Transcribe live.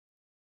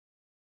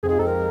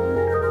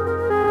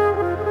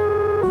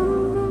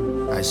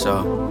Alright,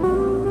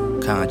 so,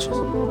 conscious.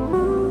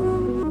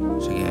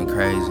 Shit getting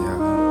crazy,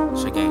 huh?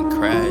 Shit getting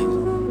crazy.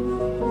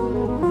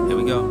 Here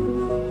we go.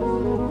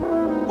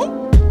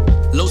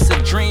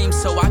 Lucid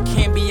dreams, so I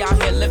can't be out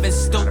here living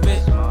stupid.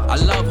 I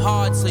love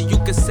hard, so you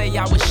could say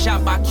I was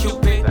shot by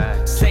Cupid.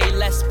 Say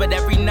less, but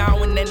every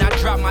now and then I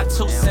drop my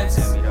 2 cents.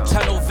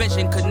 Tunnel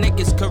vision, cause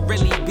niggas could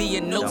really be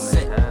a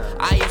nuisance.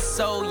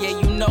 ISO, yeah,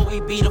 you know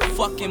we be the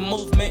fucking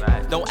movement.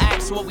 Don't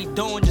ask what we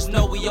doing, just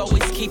know we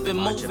always keep it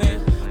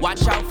moving.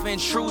 Watch out for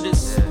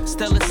intruders,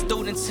 still a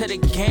student to the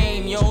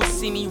game. You don't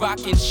see me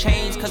rocking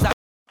chains, cause I...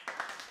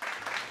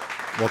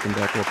 Welcome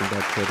back to another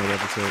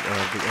episode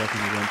of the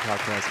Anthony Wynn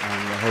Podcast.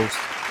 I'm your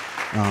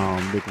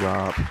host, Big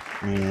Rob,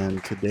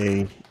 and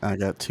today I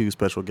got 2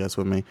 special guests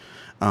with me.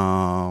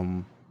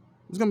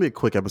 It's gonna be a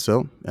quick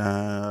episode,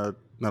 not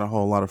a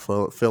whole lot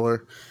of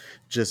filler.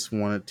 Just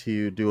wanted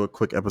to do a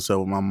quick episode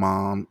with my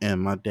mom and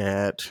my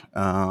dad.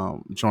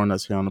 Join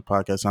us here on the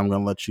podcast. I'm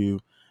gonna let you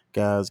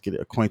guys get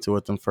acquainted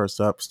with them.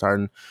 First up,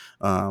 starting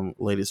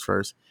ladies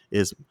first,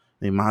 is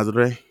the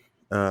Madre.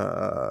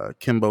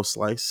 Kimbo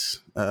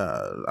Slice.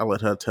 I'll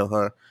let her tell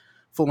her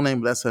full name,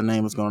 but that's her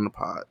name. Is going on the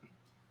pod.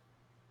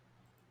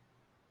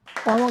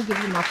 I won't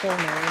give you my full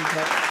name,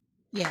 but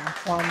yeah,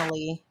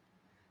 formerly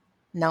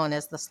known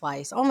as the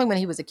Slice. Only when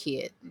he was a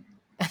kid.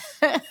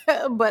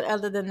 But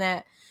other than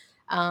that,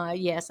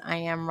 yes, I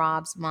am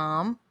Rob's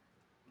mom.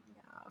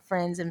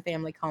 Friends and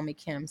family call me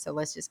Kim, so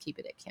let's just keep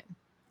it at Kim.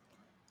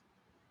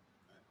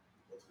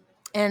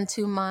 And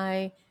to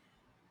my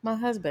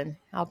husband,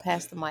 I'll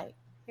pass the mic.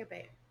 Here,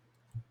 babe.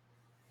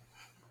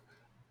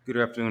 Good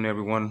afternoon,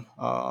 everyone.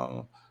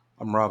 I'm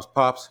Rob's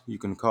Pops. You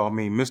can call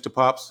me Mr.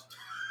 Pops.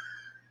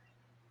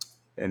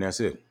 And that's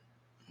it.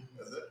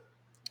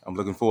 I'm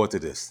looking forward to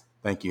this.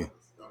 Thank you. Okay,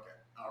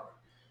 all right.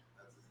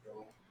 Let's just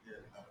go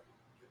ahead and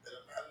get that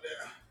up out of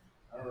there.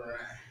 All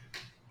right.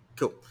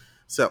 Cool.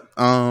 So,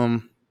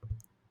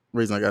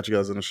 reason I got you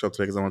guys on the show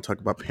today because I want to talk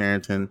about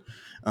parenting.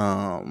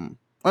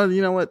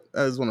 You know what?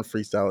 I just want to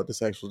freestyle it.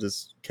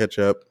 Just catch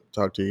up,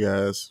 talk to you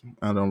guys.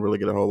 I don't really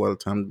get a whole lot of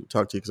time to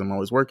talk to you because I'm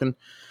always working.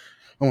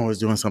 I'm always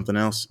doing something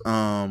else.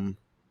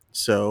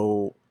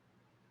 So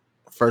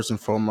first and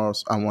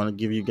foremost, I want to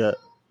give you guys.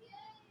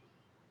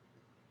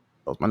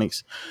 That was my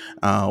niece.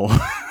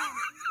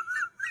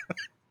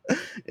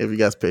 If you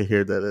guys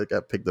hear that it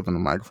got picked up in the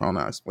microphone,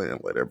 I'll explain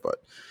it later.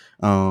 But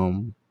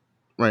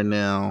right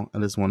now, I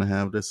just want to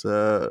have this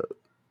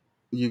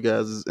you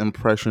guys'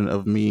 impression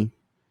of me.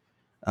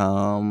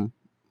 My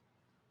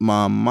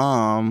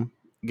mom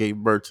gave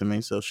birth to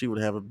me, so she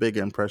would have a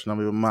bigger impression of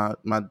me.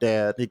 But my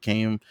dad, he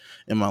came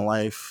in my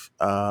life,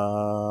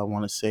 I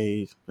want to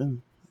say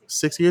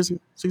 6 years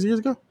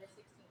ago?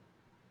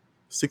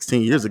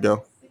 16 years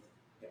ago.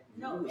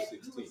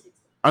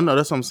 I know,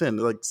 that's what I'm saying,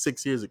 like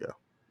 6 years ago.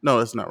 No,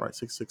 that's not right.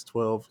 6,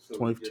 12,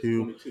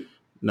 22.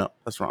 No,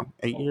 that's wrong.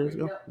 8 years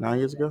ago? 9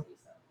 years ago?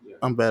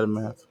 I'm bad at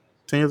math.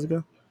 10 years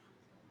ago?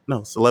 No,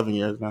 it's 11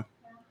 years now.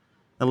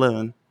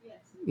 11.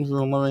 It was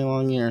 11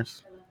 long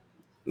years.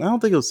 I don't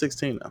think it was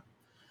 16 though.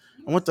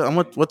 What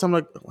time?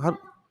 Like, how?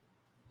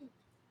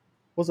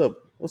 What's up?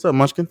 What's up,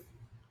 Munchkin?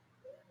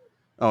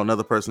 Oh,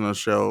 another person on the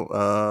show.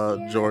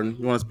 Jordan,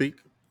 you want to speak?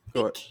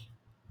 Go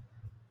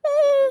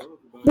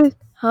ahead.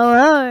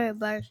 Hello,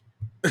 everybody.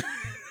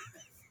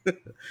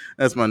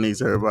 That's my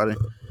niece, everybody.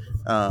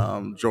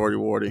 Jordy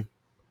Wardy.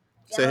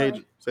 Say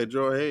hey. Say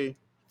Joy. Hey.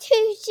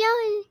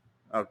 Joy.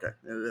 Okay,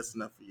 that's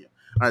enough for you.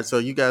 All right, so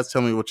you guys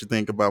tell me what you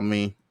think about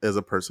me as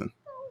a person.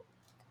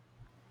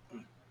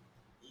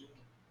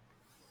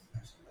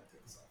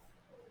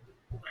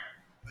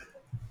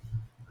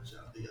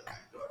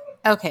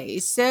 Okay,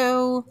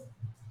 so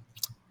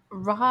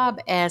Rob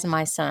as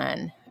my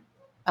son,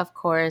 of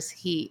course,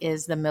 he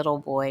is the middle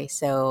boy,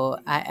 so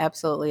I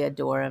absolutely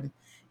adore him.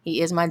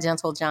 He is my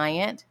gentle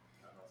giant,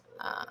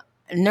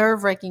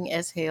 nerve-wracking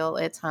as hell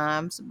at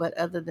times, but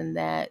other than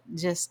that,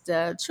 just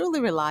truly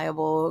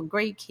reliable,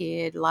 great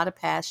kid, a lot of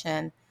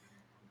passion.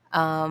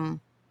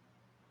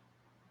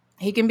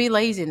 He can be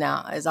lazy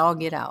now, as all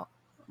get out,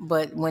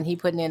 but when he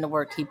putting in the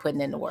work, he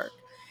putting in the work.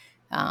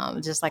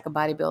 Just like a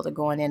bodybuilder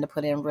going in to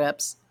put in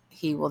reps,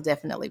 he will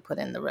definitely put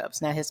in the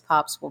reps. Now, his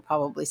pops will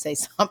probably say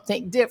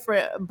something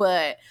different,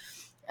 but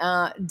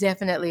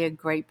definitely a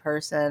great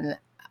person.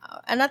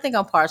 And I think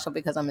I'm partial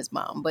because I'm his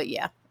mom. But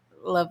yeah,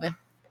 love him.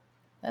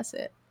 That's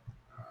it.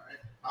 All right,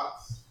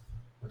 Pops,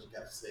 what you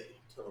got to say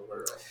to the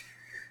world?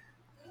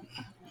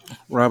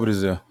 Robert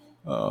is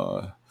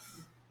a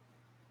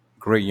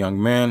great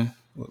young man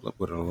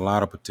with a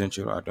lot of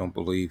potential. I don't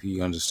believe he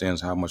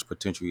understands how much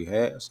potential he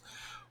has.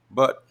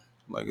 But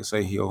like I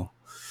say,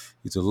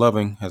 has a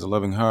loving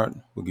heart.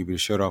 Will give you the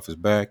shirt off his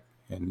back.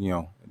 And,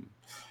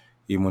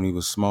 even when he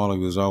was small, he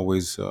was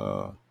always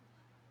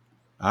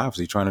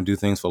obviously trying to do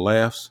things for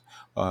laughs.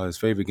 His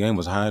favorite game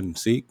was hide and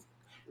seek.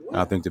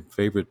 I think the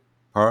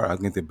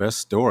best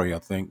story,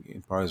 and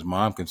probably his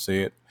mom can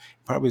say it.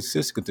 Probably his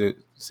sister could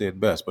say it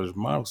best, but his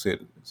mom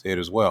said it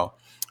as well.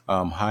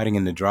 Hiding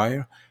in the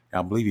dryer. And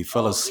I believe he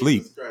fell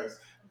asleep.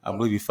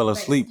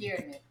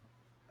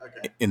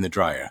 In the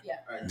dryer. Yeah.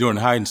 All right, during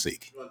hide and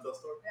seek.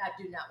 I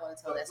do not want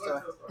to tell that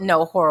story.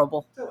 No,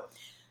 horrible.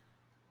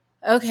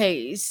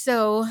 Okay,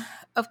 so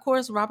of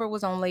course Robert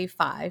was only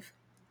 5,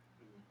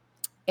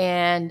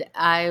 and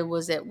I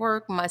was at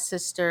work. My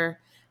sister,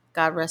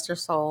 God rest her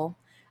soul,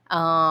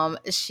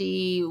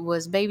 she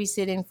was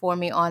babysitting for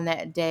me on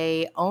that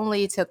day,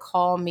 only to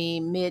call me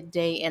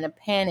midday in a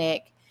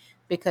panic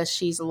because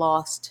she's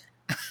lost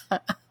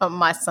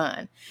my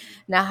son.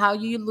 Now, how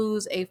you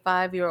lose a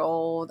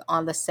 5-year-old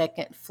on the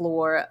second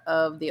floor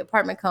of the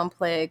apartment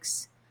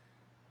complex,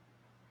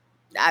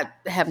 I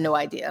have no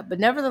idea. But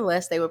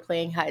nevertheless, they were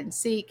playing hide and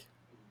seek,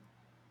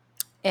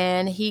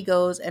 and he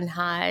goes and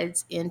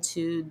hides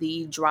into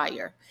the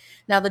dryer.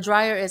 Now, the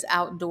dryer is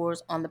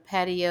outdoors on the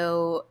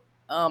patio,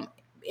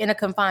 in a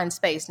confined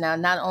space. Now,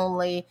 not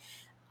only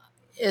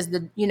is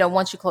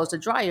once you close the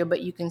dryer,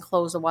 but you can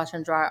close the washer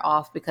and dryer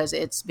off because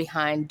it's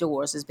behind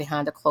doors, it's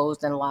behind a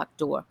closed and locked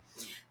door.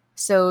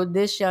 So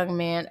this young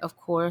man, of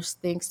course,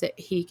 thinks that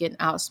he can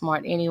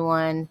outsmart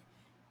anyone.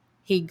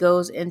 He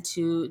goes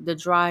into the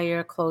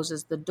dryer,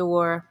 closes the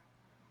door,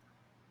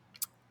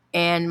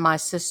 and my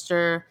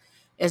sister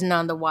is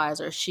none the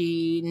wiser.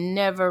 She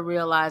never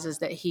realizes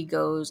that he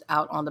goes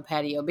out on the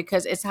patio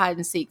because it's hide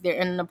and seek. They're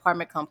in an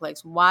apartment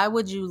complex. Why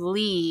would you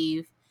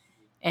leave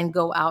and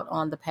go out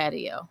on the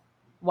patio?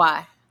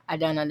 Why? I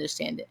don't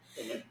understand it.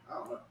 I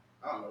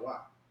don't know why.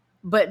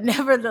 But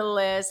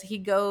nevertheless, he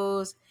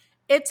goes.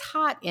 It's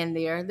hot in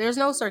there. There's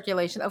no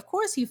circulation. Of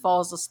course, he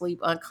falls asleep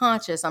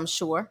unconscious, I'm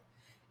sure.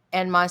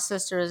 And my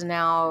sister is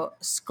now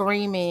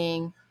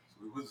screaming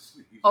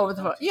over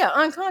the phone. Yeah,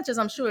 unconscious,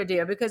 I'm sure,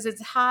 dear, because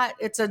it's hot.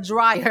 It's a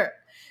dryer.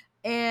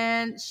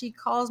 And she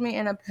calls me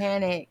in a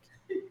panic.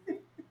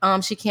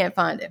 She can't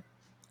find him.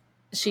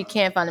 She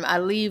can't find him. I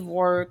leave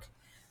work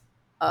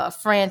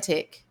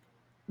frantic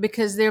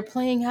because they're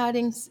playing hide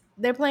and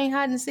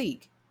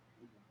seek.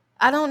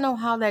 I don't know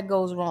how that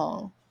goes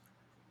wrong.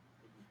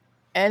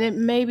 And it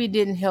maybe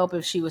didn't help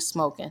if she was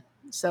smoking.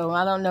 So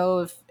I don't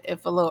know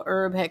if a little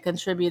herb had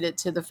contributed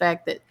to the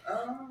fact that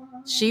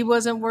she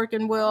wasn't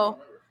working well.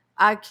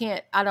 I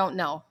don't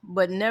know.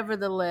 But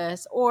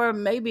nevertheless, or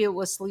maybe it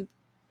was sleep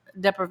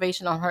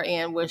deprivation on her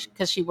end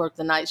because she worked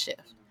the night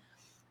shift.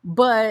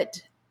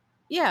 But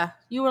yeah,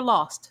 you were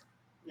lost.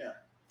 Yeah.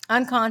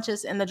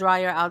 Unconscious in the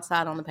dryer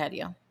outside on the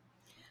patio.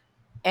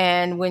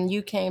 And when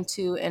you came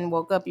to and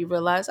woke up, you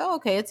realized, oh,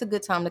 okay, it's a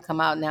good time to come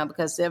out now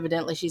because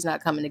evidently she's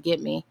not coming to get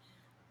me.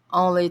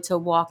 Only to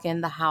walk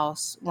in the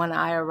house when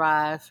I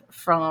arrive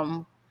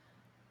from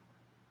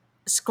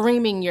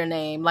screaming your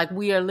name. Like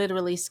we are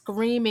literally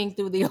screaming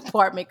through the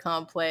apartment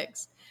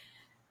complex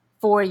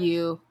for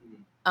you,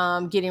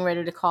 getting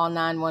ready to call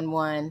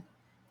 911.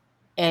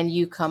 And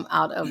you come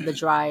out of the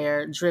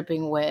dryer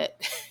dripping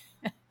wet.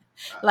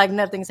 Like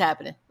nothing's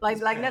happening. Like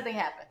nothing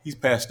happened. He's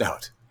passed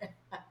out.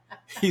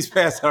 He's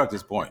passed out at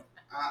this point.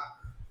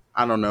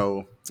 I don't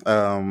know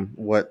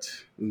what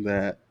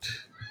that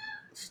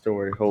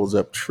story holds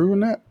up true or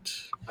not.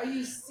 Are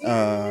you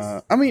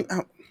serious? I mean,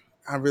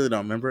 I really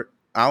don't remember it.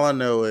 All I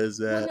know is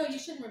that. Well, no, you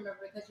shouldn't remember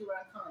because you were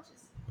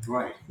unconscious.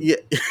 Right. Yeah.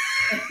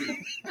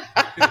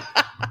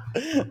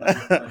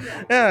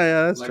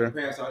 yeah, that's like true.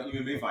 Pass out,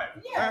 even fight.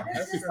 Yeah,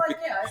 it's just like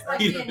it's like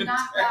being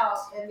knocked out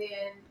and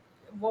then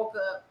woke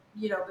up,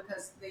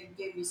 because they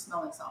gave you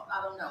smelling salt.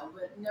 I don't know,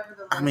 but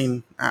nevertheless. I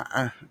mean,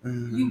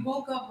 you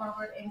woke up,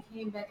 Robert, and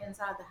came back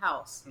inside the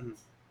house. Mm-hmm.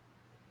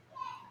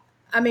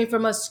 I mean,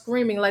 from us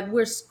screaming, like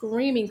we're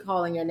screaming,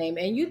 calling your name,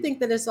 and you think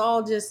that it's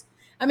all just.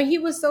 I mean, he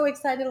was so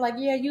excited, like,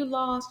 yeah, you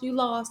lost,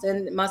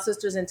 and my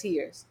sister's in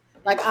tears,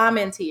 like I'm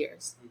in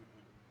tears,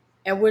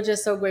 and we're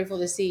just so grateful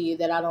to see you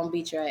that I don't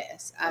beat your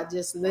ass. I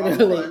just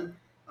literally.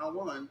 I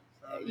won.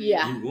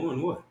 Yeah. You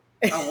won what?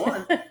 I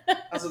won.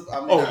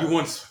 You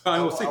won.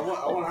 I won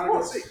hide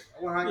and seek.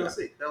 I won hide and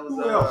seek. That was.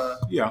 Who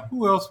else? Yeah.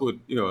 Who else would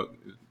going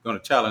to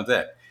challenge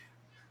that?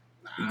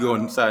 You go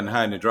inside and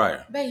hide in the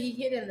dryer. But he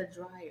hid in the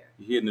dryer.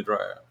 He hid in the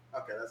dryer.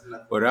 Okay, that's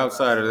enough. But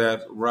outside of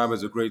that,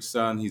 Robert's a great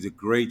son. He's a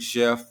great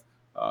chef.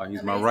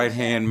 He's my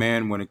right-hand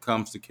man when it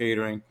comes to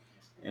catering.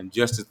 And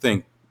just to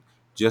think,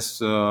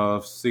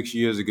 6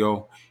 years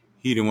ago,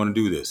 he didn't want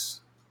to do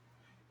this.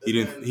 He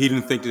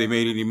didn't think that they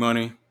made any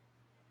money.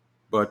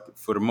 But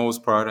for the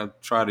most part, I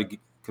try to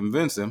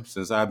convince him,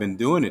 since I've been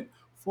doing it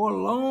for a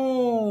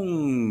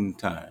long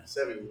time.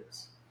 7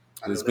 years.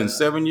 It's been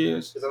 7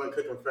 years? Because I've been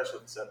cooking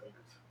professional for 7 years.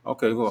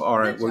 Okay, well, all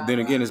right. Well, then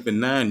again, it's been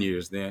 9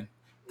 years then.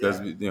 Because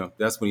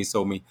that's when he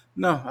told me,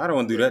 no, I don't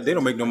want to do that. They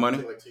don't make no money.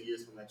 It took like 2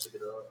 years for me to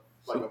get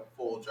a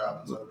full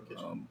job inside the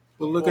kitchen.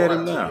 But look at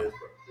him now.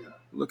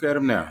 Look at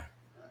him now.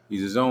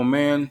 He's his own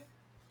man.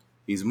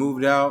 He's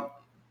moved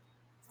out.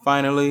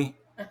 Finally.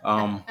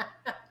 I've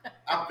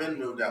been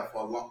moved out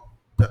for a long.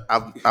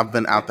 I've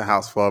been out the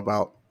house for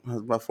about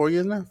 4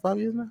 years now. 5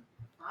 years now.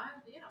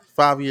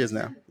 5 years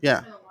now.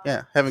 Yeah.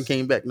 Haven't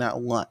came back not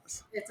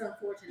once. It's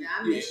unfortunate.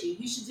 I miss you.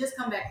 You should just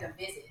come back to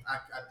visit.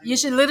 You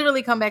should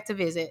literally come back to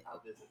visit.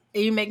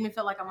 You make me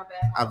feel like I'm a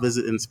bad mom. I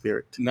visit in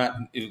spirit. Not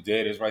there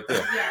it is right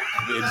there.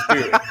 Yeah. In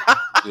spirit.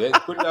 Yeah,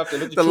 put it out there.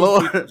 Let The truth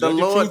Lord, be- let the truth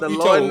Lord, the be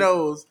Lord told.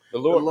 knows. The The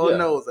Lord, Lord yeah.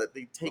 knows that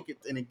they take it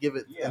and he give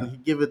it, Yeah. and he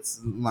give it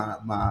my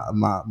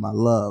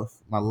love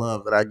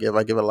that I give.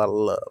 I give it a lot of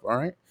love. All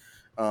right.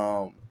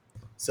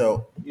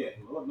 So Yeah,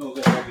 the Lord knows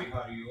that every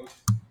heart of yours.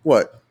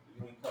 what?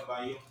 You ain't come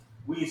by you.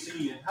 We ain't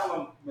seen you. How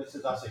long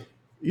since I seen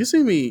you? You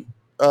see me?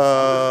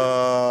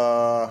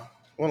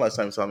 When last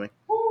time you saw me?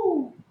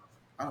 Woo.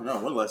 I don't know.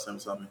 When last time you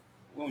saw me?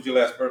 When was your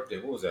last birthday?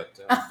 What was that?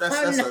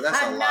 That's a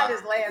Not lot.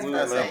 his last When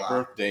was That's your a birthday. last lot.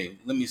 birthday?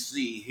 Let me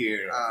see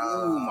here. Uh,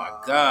 Oh my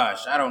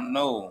gosh, I don't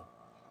know.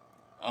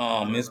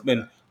 It's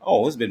been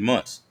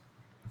months.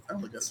 I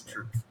don't think that's the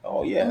truth.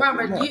 Oh yeah, it's been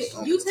Robert, months.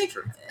 you take,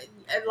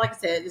 like I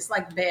said, it's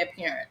like bad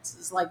parents.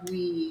 It's like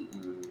we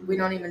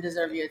don't even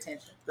deserve your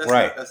attention.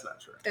 Right. That's not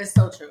true. It's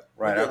so true.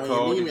 Right, But I when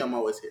called you need you. me, I'm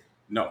always here.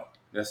 No,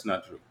 that's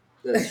not true.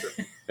 That is true.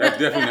 That's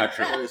definitely not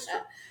true. That is true.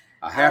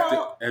 I have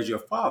to, as your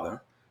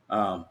father,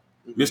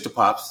 Mr.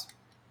 Pops.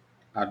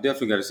 I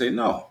definitely got to say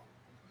no.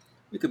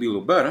 It could be a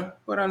little better,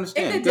 but I It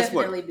understand. could Guess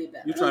definitely what? be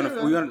better. You're trying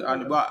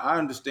to. I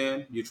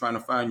understand. You're trying to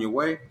find your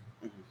way.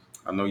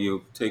 I know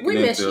you're taking We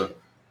miss into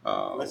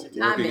Miss you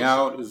too. I working miss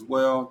out as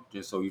well,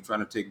 just so you're trying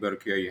to take better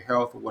care of your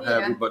health or what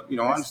have Yeah, you. But I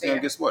that's understand. fair.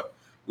 Guess what?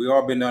 We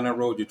all been down that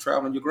road. You're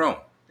traveling. You're grown.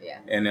 Yeah.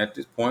 And at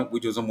this point, we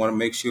just want to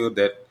make sure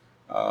that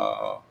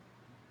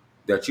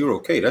that you're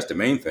okay. That's the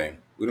main thing.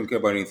 We don't care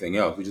about anything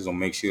else. We just want to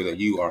make sure that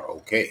you are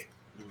okay.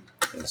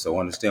 And so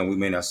understand we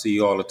may not see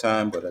you all the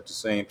time, but at the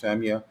same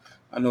time, yeah,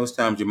 I know it's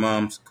times your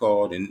mom's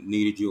called and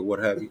needed you or what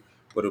have you.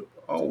 But it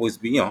always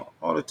be,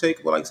 all it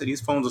takes, well, like I said, these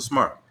phones are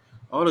smart.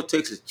 All it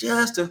takes is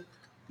just a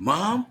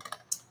mom,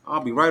 I'll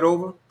be right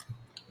over.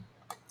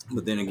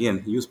 But then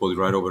again, you were supposed to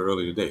be right over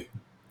earlier today.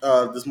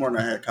 This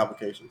morning I had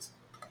complications.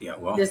 Yeah,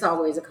 well, There's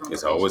always a complication.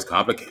 it's always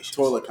complications.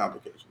 Toilet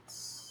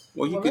complications.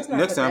 Well, you Well, could let's not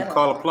next put time that on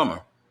call a them.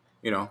 plumber.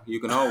 You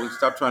can always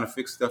stop trying to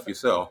fix stuff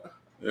yourself.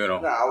 No,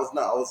 I was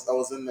not. I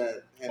was in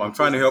that. Well, I'm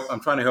trying to help. I'm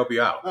trying to help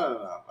you out.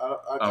 No.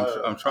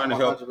 I'm trying to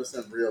help.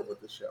 100% real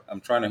with the show.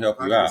 I'm trying to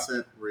help you out.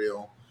 100%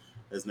 real.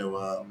 There's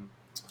no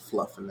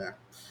fluff in there.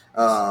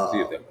 See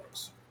if that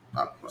works.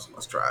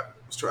 Let's try it.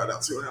 Let's try it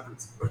out. See what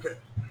happens. Okay.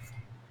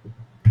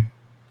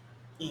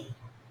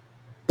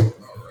 All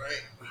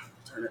right.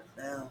 Turn it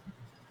down.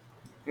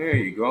 There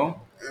you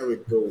go. There we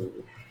go.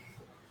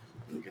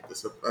 Let me get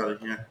this up out of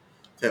here.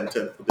 10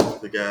 for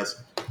the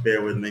guys.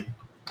 Bear with me.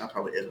 I'll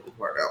probably edit the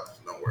part out.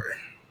 Don't worry.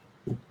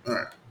 All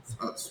right.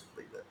 Let's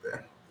leave that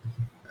there.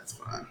 That's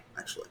fine,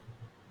 actually.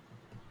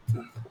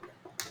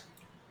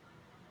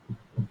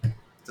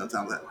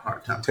 Sometimes I have a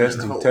hard time.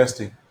 Testing.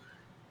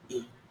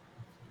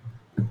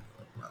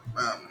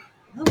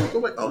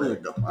 Go back. Oh, there you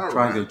go. All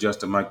Trying to right. adjust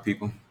the mic,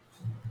 people.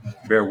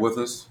 Bear with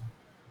us.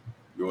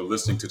 You're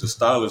listening to the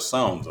stylish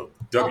sounds of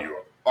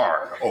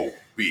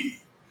WROB,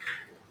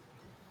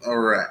 All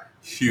right.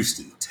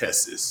 Houston,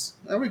 Texas.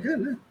 Are we good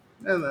now?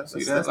 Yeah, that's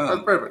See that?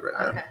 perfect right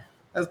there. Okay.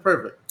 That's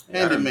perfect.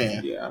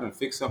 Handyman. Yeah, I done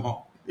fixed something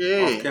off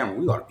Yeah. camera.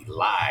 We ought to be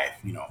live,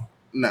 No.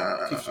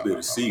 People should be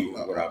able to see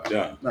what I've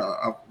done.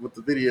 No, with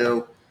the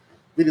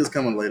video's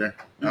coming later.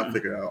 I'll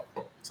figure it out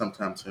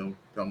sometime soon.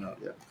 Don't know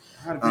yet.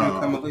 How did video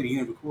come later? You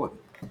ain't recording.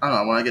 I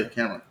don't know when I get a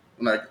camera.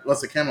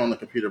 What's the camera on the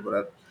computer, but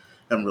I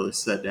haven't really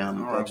sat down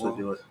and actually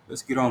do it.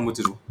 Let's get on with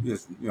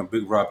this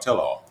Big Rob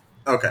tell-all.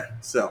 Okay,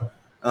 so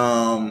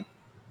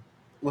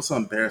what's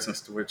some embarrassing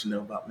story you know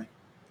about me?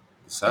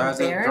 Besides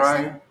that Embarrassing?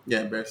 dryer,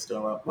 Yeah, embarrassing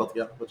story about both of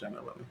y'all. What y'all know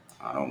about me?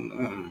 I don't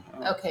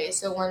know. Okay,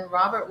 so when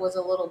Robert was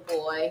a little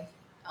boy,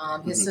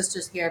 his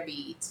sister's hair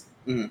beads.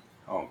 Oh,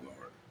 Lord.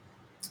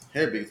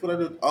 Hair beads. What I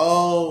do?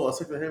 Oh, I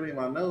stuck the hair bead in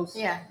my nose.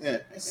 Yeah.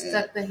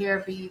 Stuck the hair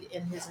bead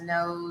in his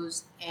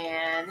nose,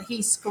 and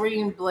he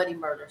screamed bloody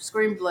murder.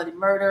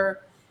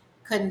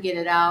 Couldn't get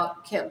it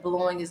out. Kept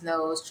blowing his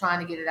nose, trying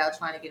to get it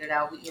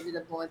out. We ended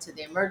up going to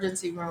the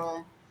emergency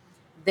room.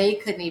 They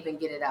couldn't even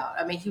get it out.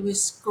 I mean, he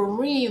was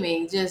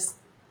screaming just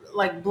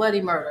like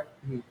bloody murder.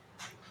 Mm-hmm.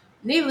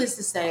 Needless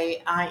to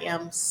say, I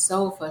am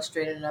so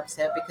frustrated and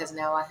upset because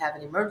now I have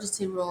an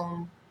emergency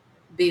room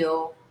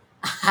bill.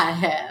 I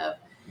have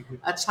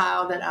a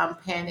child that I'm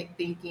panic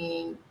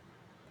thinking,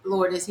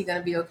 Lord, is he going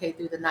to be okay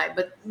through the night?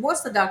 But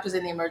once the doctors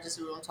in the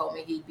emergency room told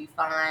me he'd be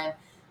fine,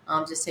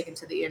 just take him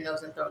to the ear,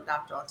 nose, and throat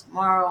doctor on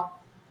tomorrow,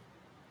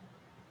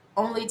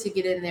 only to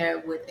get in there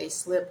with a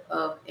slip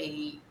of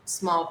a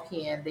small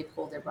pin. They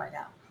pulled it right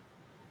out.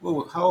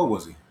 Well, how old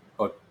was he?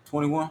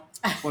 21?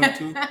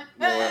 22? Lord,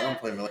 don't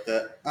play me like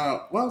that.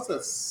 What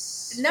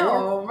was that?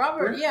 No,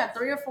 Robert, Really?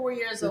 3 or 4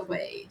 years of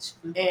age.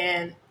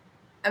 And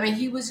I mean,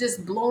 he was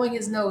just blowing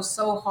his nose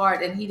so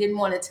hard, and he didn't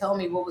want to tell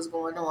me what was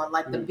going on.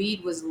 Like the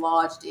bead was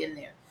lodged in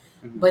there,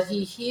 but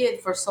he hid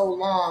for so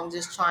long,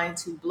 just trying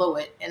to blow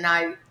it.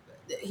 And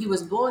he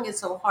was blowing it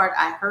so hard,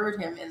 I heard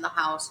him in the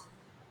house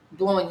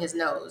blowing his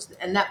nose,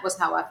 and that was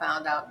how I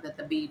found out that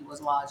the bead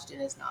was lodged in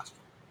his nostril.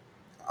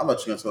 I'll let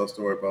you gonna tell a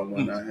story about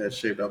when I had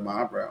shaved up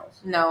my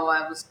eyebrows. No,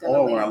 I was gonna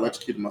Or when I leave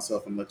electrocuted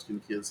myself and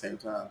electrocuted the kid at the same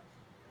time.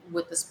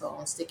 with the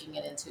spoon, sticking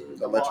it into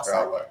the electric wall socket.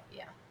 outlet.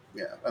 Yeah.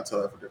 Yeah, I'll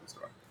tell that for a different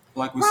story.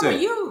 Like we Robert,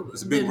 said, you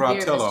it's a Big been Rob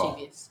very tell-all.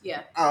 mischievous.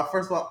 Yeah.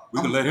 First of all,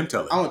 We can let him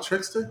tell it. I'm a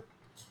trickster.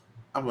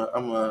 I'm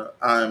a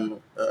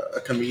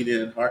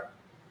comedian at heart,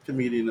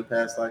 comedian in the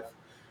past life.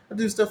 I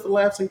do stuff for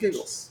laughs and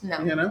giggles. No.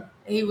 You know,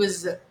 He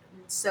was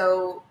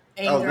so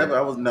I was angry. never.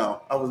 I was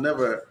no. I was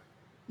never.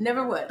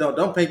 Never what?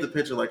 Don't paint the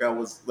picture like I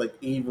was like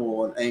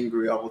evil and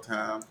angry all the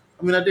time.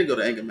 I mean, I did go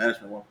to anger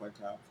management at one point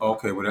in time.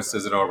 Okay, well that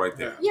says it all right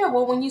there. Yeah,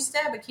 well, when you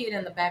stab a kid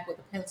in the back with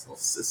a pencil,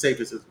 Safe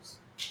as scissors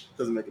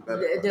doesn't make it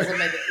better. it doesn't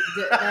make it.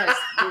 That's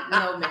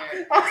no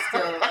merit. It's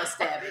still a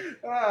stabbing.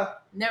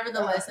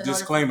 Nevertheless, in order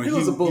Disclaimer: He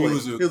was a bully. He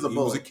was a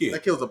bully. kid.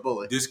 That kid was a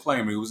bully.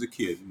 Disclaimer: he was a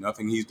kid.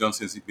 Nothing he's done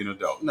since he's been an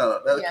adult.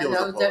 No, that kid was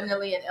a bully.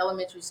 definitely in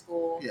elementary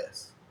school.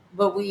 Yes.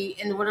 But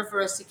in order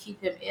for us to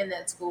keep him in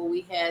that school,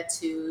 we had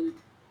to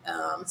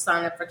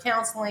sign up for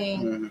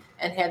counseling Mm-hmm.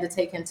 and had to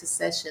take him to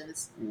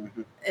sessions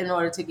Mm-hmm. in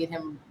order to get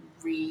him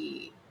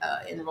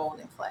enrolled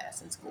in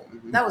class in school.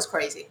 Mhm. That was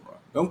crazy.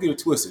 Don't get it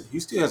twisted. He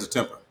still has a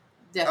temper.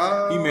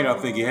 Definitely. He may not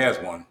think he has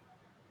one,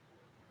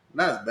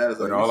 Not as bad as I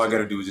but used all I to. got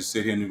to do is just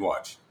sit here and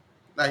watch.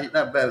 Not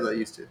bad as I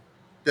used to.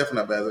 Definitely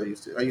not bad as I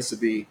used to. I used to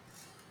be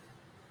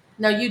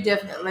No, you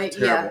definitely,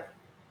 terrible. yeah.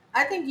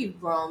 I think you've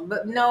grown,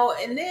 but no.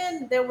 And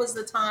then there was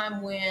the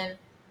time when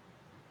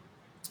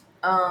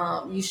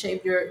you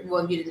shaved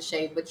you didn't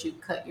shave, but you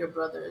cut your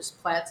brother's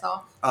plaits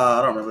off.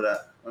 I don't remember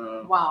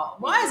that. Wow.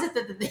 Why is it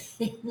that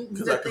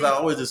Because I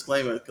always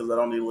disclaim it because I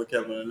don't need to look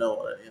at them to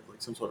know that it's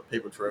like some sort of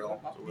paper trail.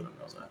 So we don't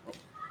know that.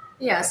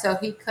 Yeah, so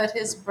he cut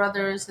his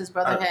brother's. His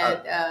brother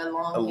had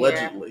long hair.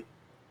 Allegedly.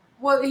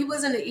 Well, he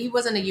wasn't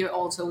a year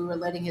old, so we were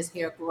letting his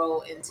hair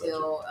grow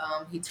until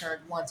he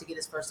turned 1 to get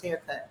his first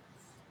haircut.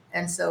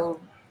 And so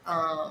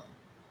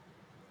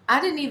I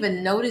didn't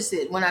even notice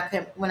it when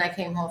I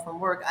came home from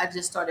work. I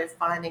just started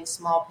finding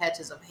small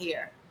patches of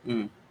hair,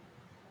 Mm.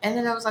 and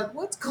then I was like,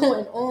 "What's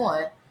going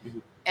on?"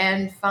 Mhm.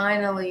 And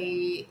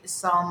finally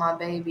saw my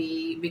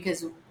baby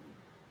because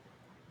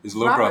His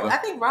little Robert, brother, I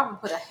think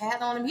Robert put a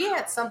hat on him. He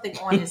had something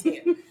on his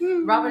hair.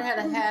 Robert had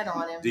a hat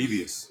on him,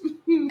 devious.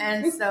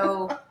 and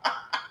so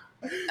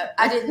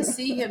I didn't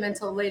see him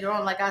until later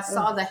on. Like I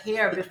saw the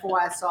hair before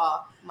I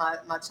saw my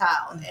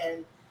child,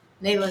 and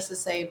needless to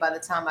say, by the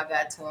time I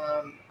got to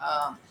him,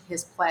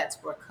 his plaits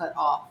were cut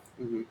off,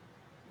 Mhm.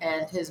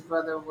 and his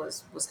brother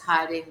was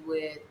hiding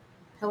with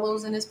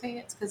pillows in his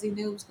pants because he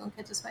knew he was going to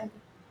catch a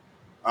spanking.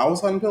 I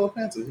was hiding pillow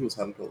pants and he was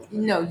hiding pillow pants.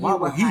 No, you Why were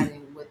would he?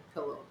 hiding with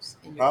pillows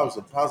in your pants.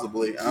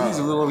 Possibly. He's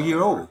a little year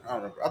old. I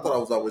don't remember. I thought I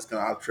was always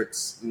going to out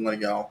tricks one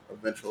of y'all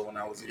eventually when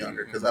I was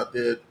younger because I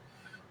did.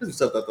 There's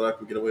some stuff I thought I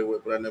could get away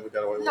with, but I never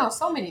got away with. No,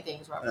 so many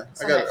things, Robert.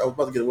 Yeah. I was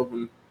about to get a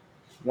whooping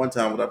one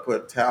time, but I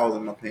put towels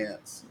in my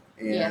pants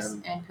and Yes,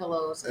 and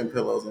pillows. and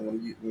pillows, and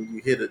when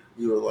you hit it,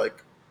 you were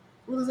like,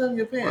 "What is that in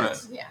your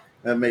pants?" Yeah,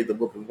 That made the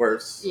whooping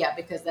worse. yeah,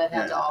 because that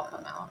had to Yeah. all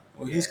come out.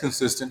 Well, he's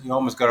consistent. He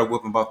almost got a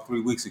whipping about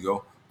 3 weeks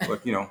ago,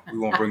 but we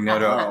won't bring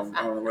that I up. don't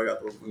know where I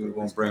got those. We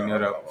won't bring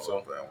that up,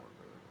 so.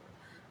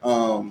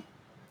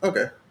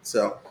 Okay,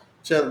 so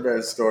Chad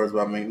Barrett's stories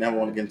about me. Now I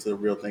want to get into the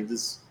real thing.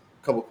 Just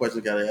a couple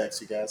questions I gotta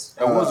ask you guys.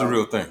 That was a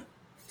real thing.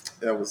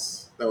 That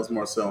was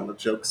more so on the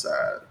joke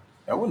side.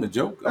 That wasn't a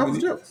joke. That was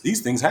a joke.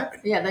 These things happen.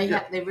 Yeah, they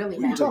Yeah. they really What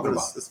are you have. talking But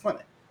about? it's funny.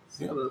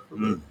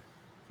 Yeah.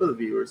 For the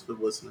viewers, for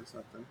the listeners,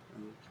 I think,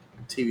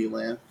 in TV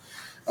land.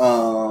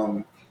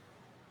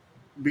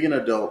 Being an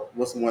adult,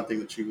 what's the one thing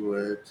that you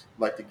would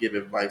like to give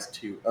advice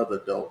to other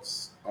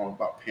adults on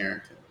about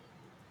parenting?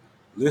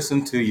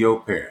 Listen to your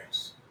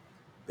parents.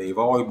 They've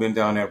always been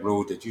down that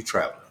road that you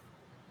traveled.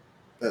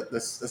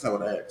 That's not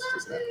what I asked.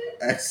 Just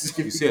asked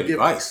if You said give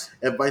advice.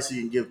 advice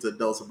you can give to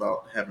adults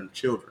about having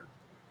children.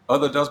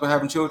 Other adults by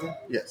having children?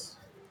 Yes.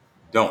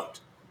 Don't.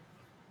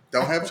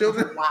 Don't have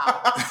children?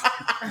 Wow.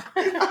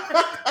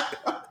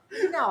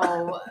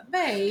 No,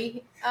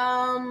 Bay.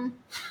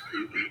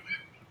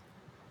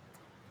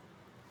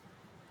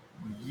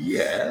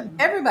 Yeah.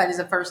 Everybody's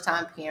a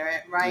first-time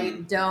parent,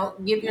 right?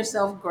 Don't give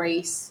yourself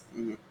grace.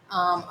 Mhm.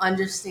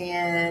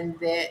 Understand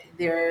that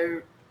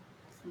they're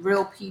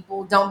real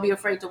people. Don't be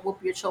afraid to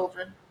whoop your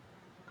children,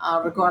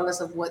 regardless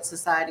of what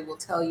society will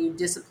tell you.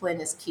 Discipline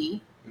is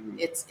key. Mhm.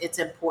 It's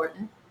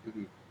important,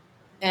 Mhm.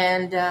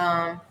 and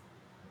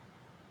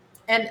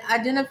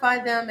identify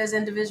them as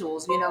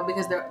individuals.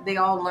 Because they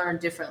all learn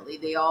differently.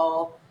 They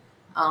all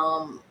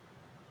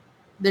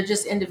they're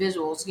just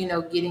individuals.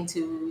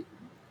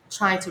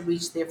 Trying to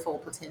reach their full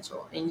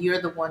potential, and you're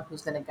the one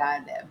who's going to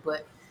guide that.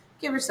 But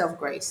give yourself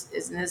grace.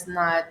 It's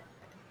not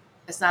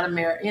a it's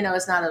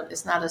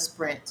not a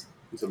sprint.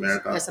 It's a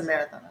marathon. It's a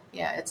marathon.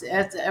 Yeah, it's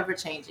ever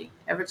changing.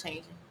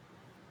 Okay.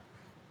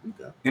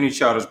 Any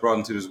child that's brought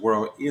into this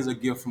world is a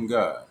gift from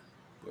God.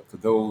 But for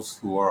those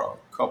who are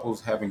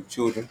couples having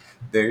children,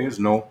 there is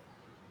no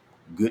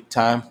good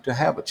time to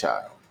have a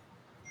child.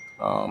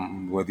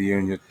 Whether you're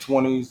in your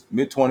 20s,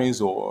 mid-20s,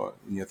 or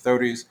in your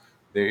 30s,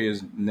 there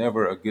is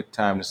never a good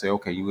time to say,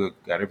 okay, you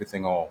got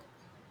everything all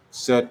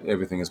set,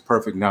 everything is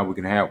perfect, now we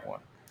can have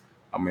one.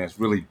 I mean, it's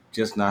really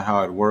just not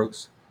how it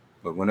works.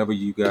 But whenever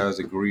you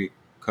guys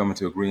come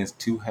into agreement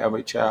to have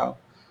a child,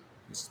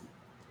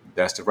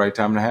 that's the right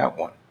time to have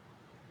one.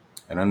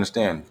 And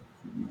understand,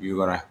 you're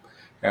going to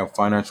have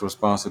financial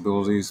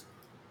responsibilities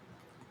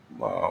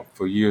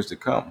for years to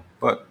come.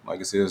 But like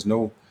I said,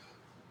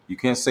 you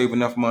can't save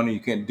enough money. You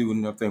can't do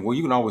enough things. Well,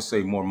 you can always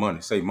save more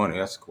money. Save money.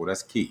 That's cool.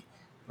 That's key.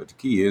 But the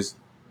key is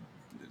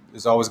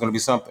there's always going to be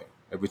something.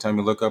 Every time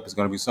you look up, it's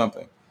going to be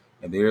something.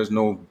 And there's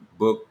no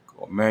book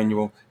or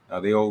manual. Now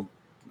they'll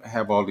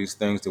have all these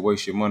things to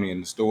waste your money in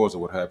the stores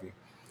or what have you.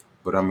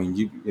 But I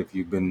mean, if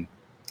you've been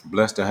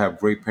blessed to have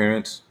great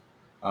parents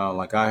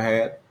like I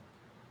had,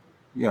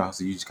 yeah,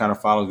 so you just kind of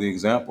follow the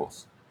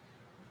examples.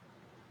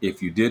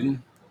 If you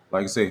didn't,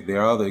 like I say,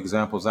 there are other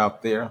examples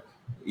out there,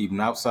 even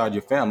outside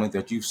your family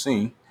that you've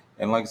seen.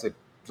 And like I said,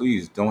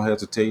 please don't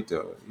hesitate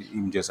to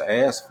even just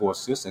ask for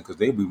assistance because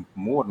they'll be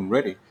more than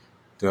ready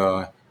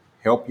to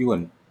help you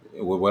and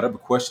with whatever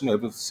question,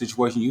 whatever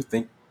situation you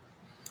think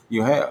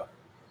you have.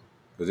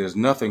 Because there's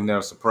nothing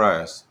that'll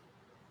surprise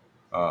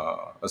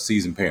a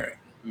seasoned parent.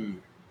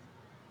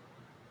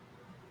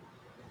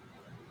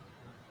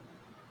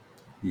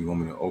 You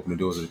want me to open the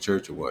doors of the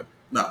church or what?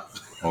 No.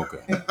 Okay.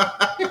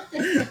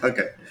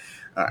 Okay.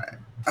 All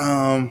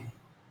right.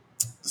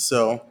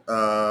 So,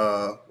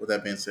 with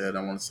that being said,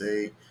 I want to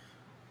say,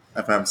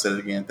 if I haven't said it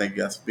again, thank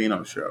you guys for being on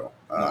the show.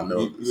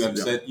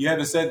 You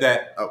haven't said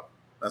that. Oh,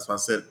 that's why I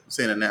said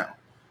saying it now.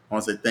 I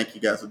want to say thank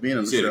you guys for being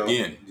on the Say show. it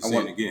again. You say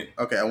it again.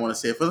 Okay, I want to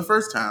say it for the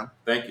first time.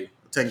 Thank you.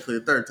 Technically,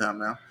 the third time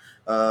now.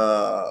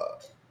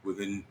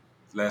 Within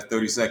the last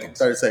 30 seconds.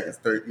 30 seconds.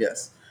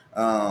 Yes.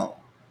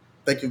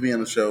 Thank you for being on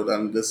the show.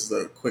 This is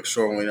a quick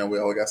short one. We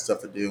all got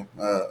stuff to do.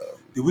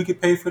 Did we get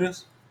paid for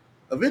this?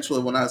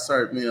 Eventually, when I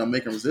start,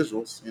 making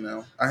residuals,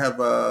 I have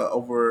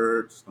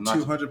over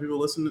 200 people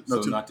listening.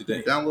 So not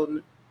today. Downloading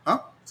it. Huh?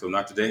 So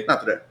not today.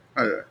 Not today.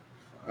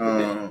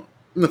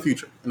 In the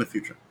future.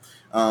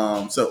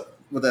 So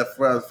with that,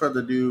 without further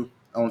ado,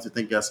 I want to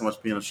thank you guys so much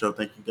for being on the show.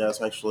 Thank you guys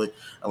for actually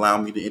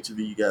allowing me to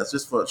interview you guys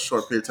just for a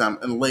short period of time.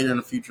 And later in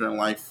the future in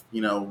life,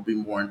 be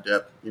more in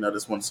depth.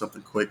 This one's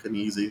something quick and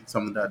easy,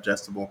 something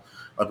digestible. A lot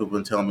of people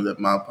have been telling me that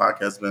my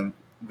podcast has been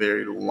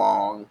very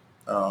long.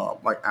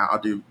 I'll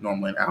do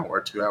normally an hour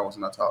or 2 hours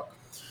when I talk.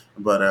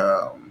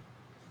 But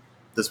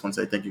this one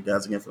say thank you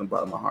guys again from the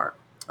bottom of my heart.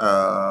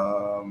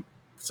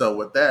 So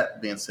with that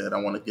being said,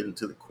 I want to get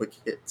into the quick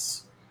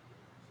hits.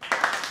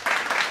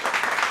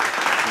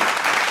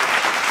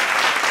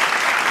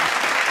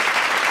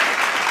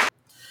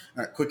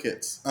 All right, quick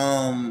hits.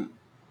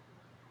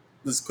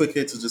 This quick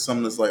hits is just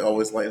something that's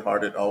always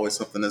lighthearted, always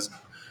something that's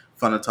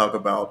fun to talk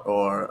about,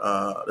 or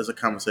there's a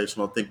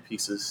conversational think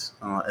pieces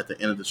at the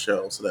end of the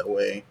show, so that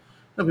way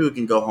people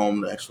can go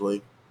home to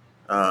actually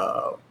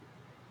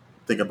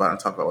think about and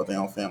talk about with their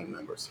own family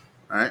members.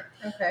 All right.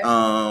 Okay.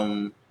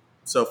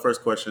 So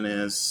first question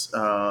is,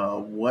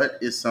 what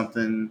is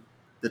something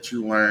that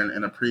you learned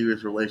in a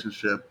previous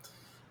relationship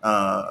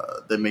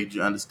that made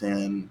you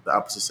understand the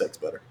opposite sex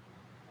better?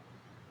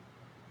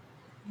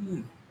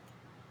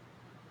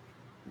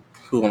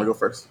 Who want to go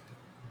first?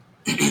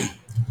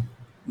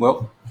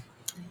 Well,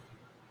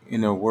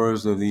 in the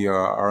words of the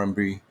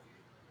R&B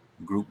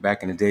group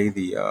back in the day,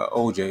 the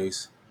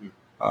OJs,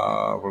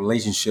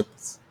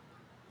 relationships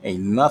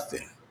ain't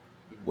nothing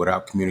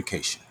without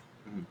communication.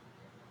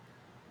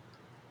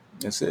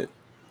 That's it.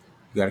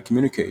 You got to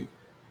communicate,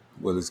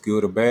 whether it's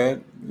good or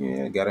bad.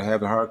 Yeah, got to have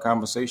the hard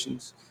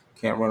conversations.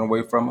 Can't run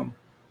away from them,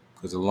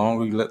 because the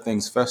longer you let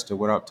things fester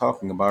without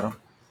talking about them,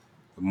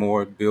 the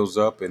more it builds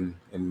up and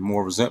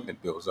more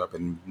resentment builds up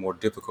and more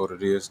difficult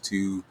it is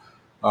to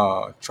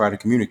try to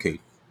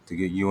communicate to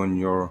get you and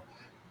your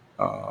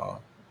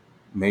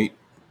mate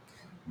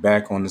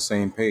back on the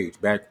same page,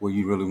 back where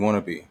you really want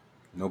to be.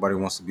 Nobody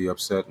wants to be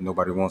upset.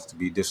 Nobody wants to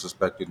be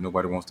disrespected.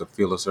 Nobody wants to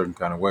feel a certain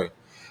kind of way.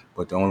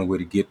 But the only way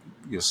to get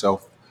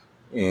yourself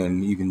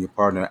and even your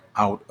partner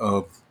out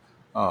of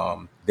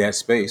that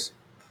space,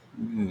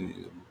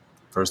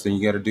 first thing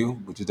you got to do,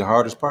 which is the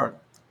hardest part,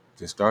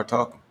 just start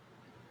talking.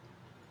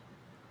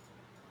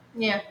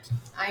 Yeah,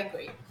 I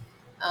agree.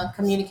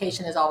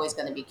 Communication is always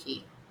going to be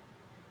key.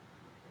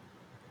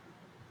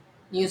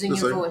 Using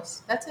your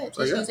voice. That's it.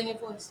 Just using your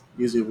voice.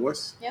 Using your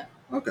voice? Yeah.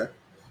 Okay.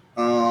 If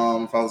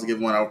I was to give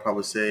one, I would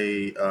probably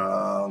say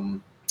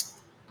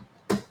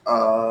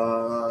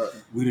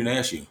we didn't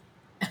ask you.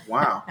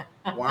 Wow.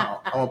 I'm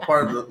a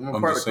part of the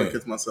Quick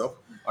Hits myself.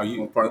 Are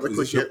you? I'm a part of the Is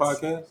Quick this your Hits.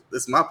 podcast?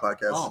 This is my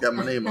podcast. It's got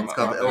my name on it. It's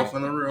called The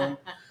Elephant in the Room.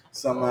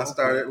 Something I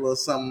started, a little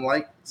something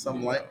light.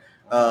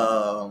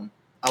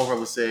 I would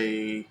probably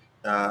say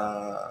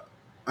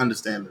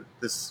understanding.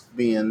 This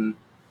being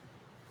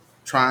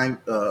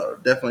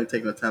definitely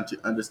taking the time to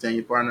understand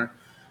your partner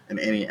in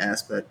any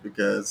aspect,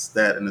 because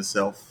that in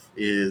itself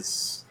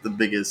is the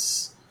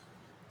biggest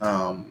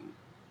problems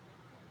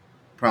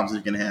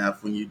you can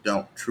have when you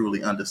don't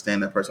truly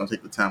understand that person or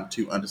take the time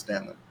to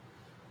understand them.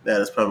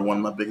 That is probably one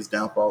of my biggest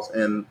downfalls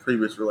in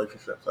previous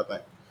relationships, I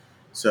think.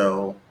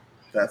 So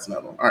that's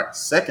another one. All right,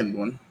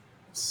 second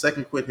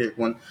quick hit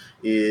one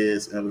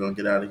is, and we're going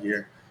to get out of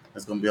here.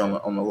 It's going to be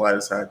on the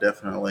lighter side,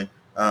 definitely.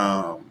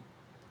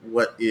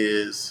 What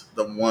is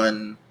the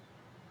one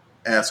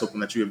ass whooping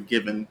that you have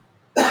given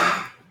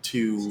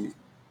to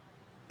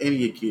any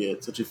of your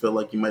kids that you feel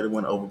like you might have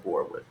went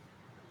overboard with?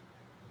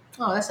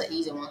 Oh, that's an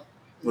easy one.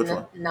 Which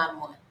one? Not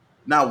one.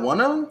 Not one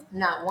of them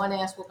Not one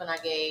ass whooping I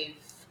gave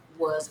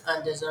was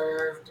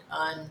undeserved.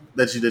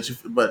 that you.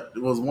 But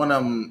it was one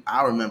of them.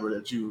 I remember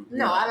that you.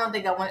 No, I don't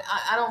think I went.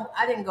 I don't.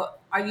 I didn't go.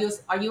 Are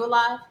you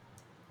alive?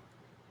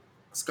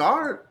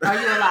 Scarred. Are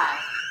you alive?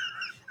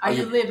 Are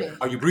you living?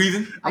 Are you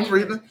breathing? I'm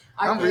breathing.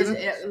 I'm breathing.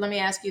 Let me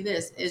ask you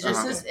this: Is your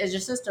is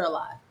your sister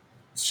alive?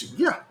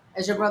 Yeah.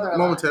 Is your brother alive?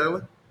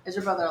 Momentarily. Is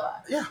your brother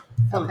alive? Yeah.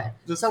 Okay.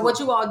 Just So what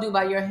you all do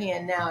by your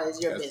hand now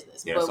is your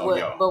business. Yes,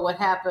 But what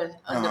happened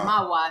under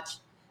my watch?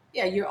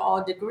 Yeah, you're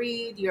all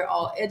degreed. You're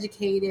all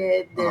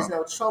educated. There's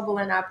no trouble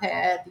in our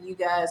path. You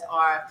guys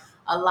are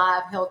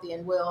alive, healthy,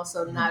 and well.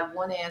 So not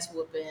one ass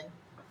whooping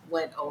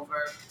went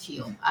over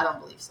kill. I don't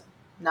believe so.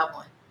 Not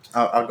one.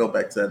 I'll go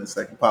back to that in a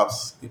second.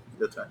 Pops,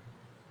 your turn.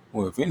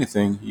 Well, if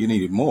anything, you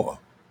needed more.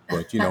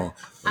 But, the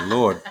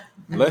Lord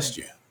blessed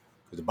you.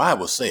 Because the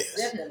Bible says,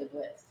 Definitely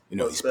blessed.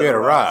 he spared a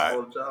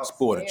rod,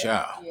 spoiled a Spared.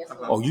 child. Yes,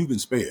 Lord. Oh, you've been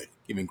spared,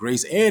 given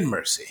grace and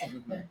mercy.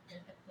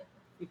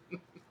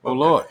 Oh,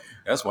 Lord.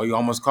 That's why you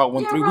almost caught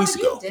one 3 weeks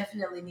ago. You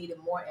definitely needed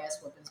more ass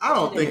whoopings. I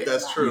don't think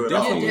that's true. You at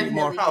all. definitely You needed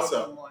more. definitely How so?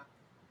 needed more.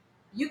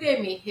 You gave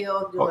me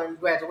hell during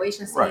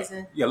graduation Right.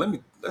 season. Yeah,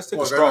 let's take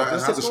Well, a straw. in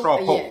Let's high take a school? straw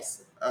poll.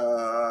 Yes.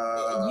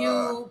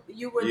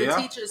 You were yeah.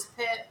 the teacher's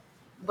pet,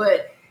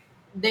 but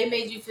they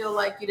made you feel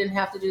like you didn't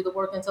have to do the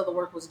work until the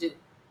work was due.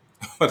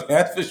 But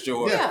that's for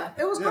sure. Yeah,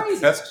 it was crazy.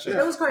 That's It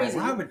was crazy.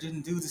 Well, Robert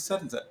didn't do the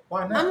such and such.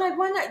 Why not? I'm like,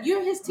 why not?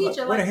 You're his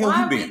teacher. Where the Like, hell why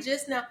you are we been?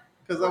 just now?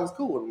 Because I was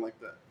cool with him like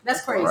that.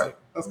 That's crazy. Right.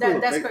 That's cool.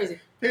 That's crazy.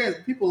 Parents,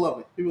 people love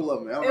me. People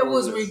love me. I don't It know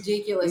was what it is.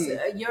 ridiculous.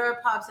 Your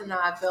pops and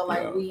I felt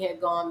like we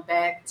had gone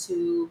back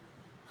to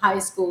high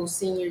school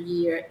senior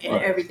year,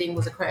 and everything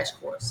was a crash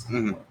course.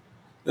 Mhm.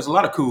 There's a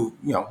lot of cool,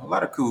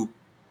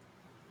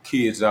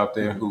 kids out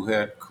there who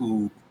had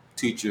cool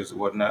teachers and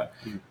whatnot.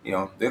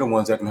 They're the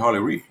ones that can hardly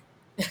read.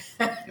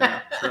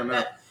 Yeah, sure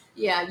enough.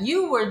 Yeah,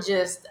 you were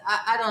just,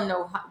 I don't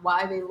know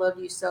why they love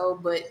you so,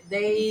 but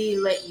they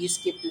let you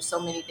skip through so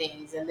many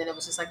things. And then it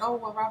was just like, oh,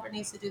 well, Robert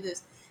needs to do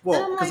this.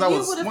 Well, because I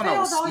was you would have when I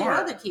was failed all your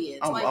smart. other kids.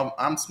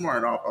 I'm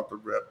smart off the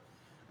rip.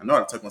 I know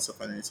how to take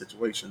myself in any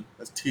situation.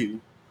 That's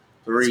 2.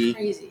 It's 3.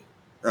 crazy.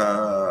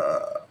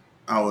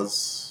 I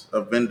was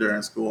a vendor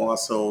in school. I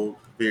sold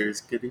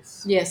various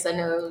goodies. Yes, I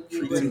know.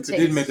 You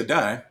Didn't make a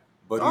dime,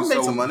 but I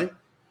made some money.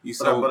 You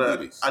sold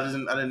goodies. I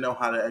didn't know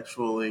how to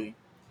actually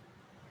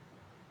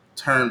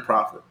turn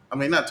profit. I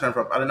mean, not turn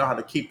profit. I didn't know how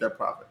to keep that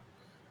profit.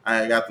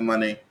 I got the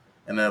money,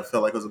 and I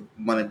felt like it was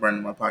money burning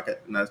in my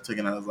pocket, and I took it.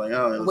 And I was like,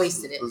 oh, it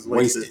was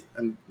wasted.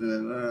 And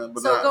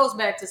but so it goes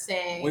back to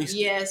saying, wasted.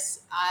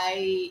 yes,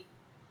 I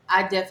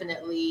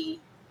definitely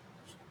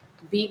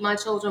beat my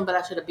children, but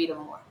I should have beat them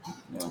more.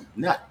 No,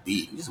 not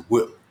beat, just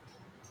whip.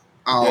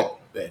 Oh,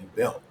 that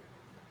belt.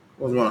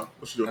 what's going on?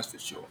 What you doing? That's for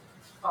sure.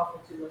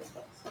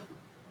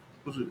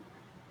 What you?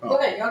 Go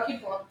ahead, y'all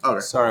keep going. Okay.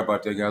 Sorry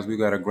about that, guys. We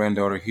got a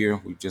granddaughter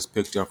here. We just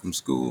picked her up from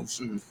school.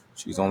 Mm-hmm.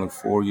 She's only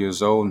 4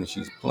 years old, and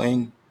she's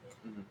playing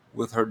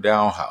with her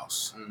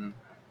dollhouse. Mm-hmm.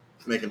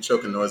 Making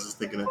choking noises,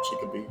 thinking that she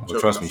could be. But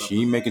trust me,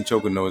 she ain't making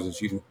choking noises.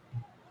 She's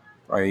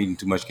probably eating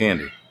too much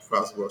candy.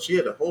 Possible. She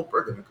had a whole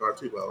burger in the car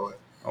too, by the way.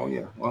 Oh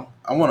yeah. Well,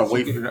 I want to she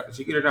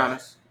wait. get it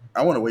honest.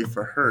 I want to wait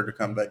for her to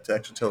come back to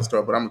actually tell the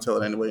story, but I'm gonna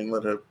tell it anyway and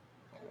let her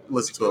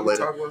listen to it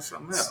later. Talk about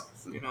something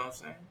else. You know what I'm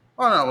saying?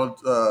 Oh no,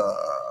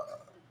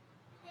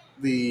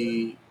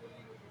 the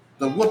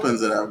whoopings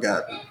that I've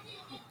gotten.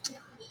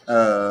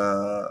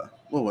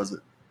 What was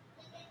it?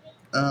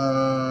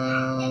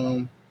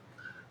 I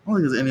don't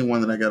think there's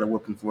anyone that I got a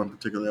whooping for in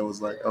particular. I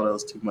was like, oh, that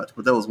was too much.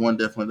 But that was one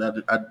definitely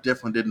that I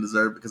definitely didn't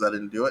deserve because I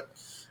didn't do it.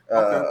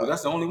 Okay, well,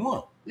 that's the only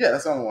one. Yeah,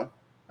 that's the only one.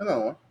 That's the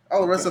only one.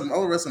 All the rest of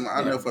them,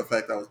 I know for a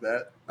fact I was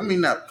bad. I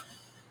mean, not.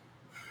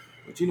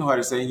 But you know how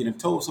to say you done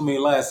told so many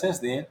lies since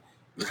then.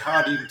 It's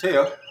hard to even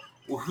tell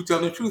who's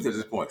telling the truth at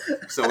this point.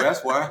 So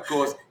that's why, of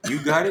course,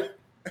 you got it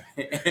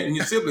and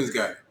your siblings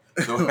got it.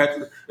 So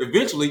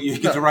eventually you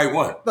get the right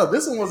one. No,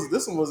 this one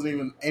wasn't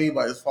even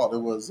anybody's fault. It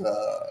was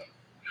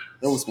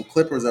there was some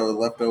clippers that were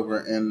left over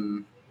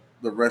in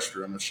the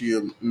restroom, and she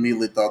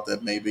immediately thought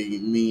that maybe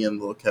me and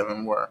little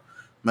Kevin were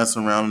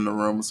messing around in the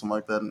room or something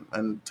like that,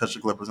 and touched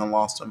the clippers and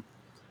lost them.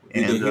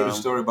 Did they hear the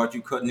story about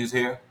you cutting his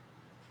hair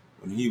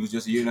when he was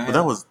just a year and a half?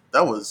 But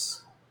that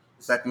was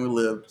back when we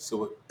lived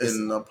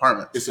in the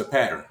apartment. It's a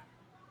pattern.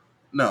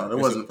 No, that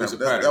wasn't. That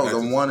was a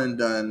one and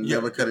done. Yeah.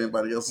 Never cut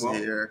anybody else's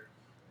hair.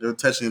 Never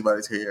touch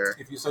anybody's hair.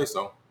 If you say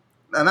so.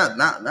 No,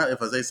 not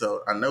if I say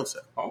so. I know so.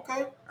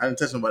 Okay. I didn't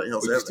touch nobody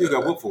else. But you still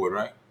got whooped for it,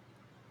 right?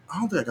 I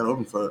don't think I got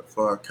open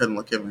for cutting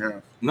like Kevin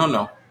hair.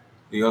 No.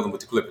 The other one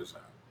with the clippers.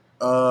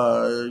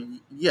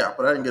 Yeah,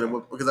 but I didn't get a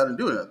whoop because I didn't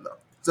do anything though.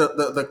 So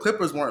the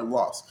clippers weren't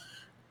lost.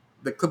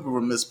 The clippers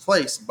were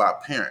misplaced by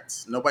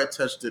parents. Nobody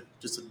touched it.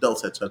 Just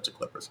adults had touched the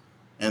clippers.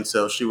 And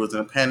so she was in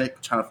a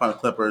panic trying to find the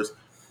clippers.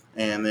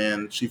 And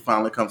then she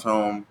finally comes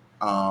home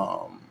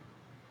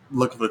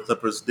looking for the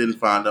clippers, didn't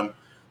find them.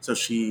 So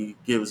she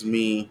gives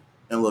me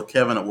and little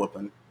Kevin a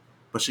whooping.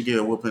 But she gave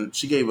a whooping.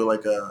 She gave it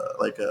like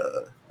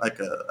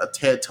a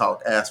TED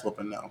Talk ass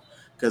whooping now.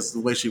 because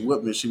the way she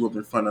whipped me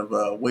in front of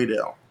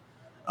Waydell.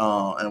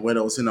 And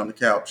Waydell was sitting on the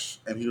couch,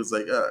 and he was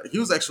like, he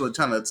was actually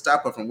trying to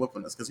stop her from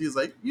whipping us because he was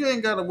like, "You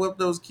ain't got to whip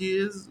those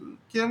kids,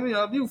 Kim.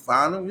 You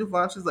find them, you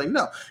fine." She's like,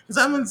 "No,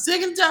 because I'm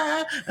sick and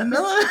tired." And no,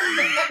 so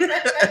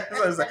I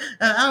was like,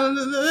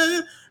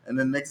 and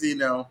then next thing you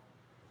know,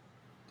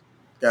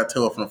 got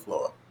toe up from the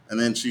floor, and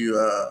then she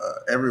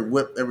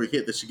every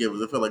hit that she gave us,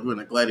 I felt like we were in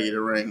a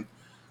gladiator ring,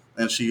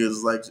 and she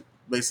was like,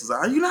 basically,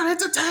 "Are you not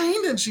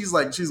entertained?" And she's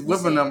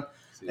whipping them.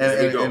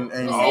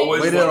 And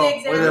always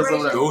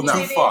go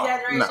too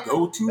far. No,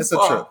 go too it's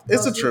far.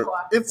 It's the truth.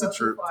 It's the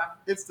truth.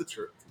 It's the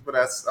truth. But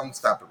I'm gonna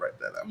stop it right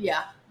there. Though.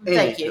 Yeah.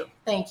 Anywho.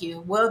 Thank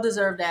you. Well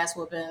deserved ass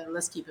whooping.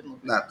 Let's keep it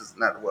moving. Not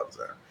well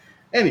deserved.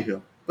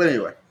 Anywho, but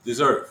anyway,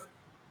 Deserve.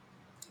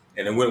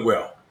 And it went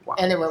well. Wow.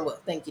 And it went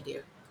well. Thank you,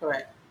 dear.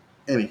 Correct.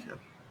 Anywho,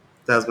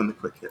 that's been the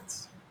quick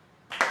hits.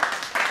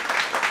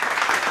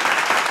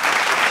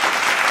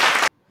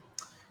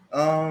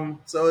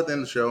 So at the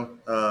end of the show,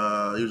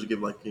 I usually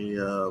give like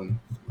a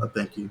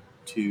thank you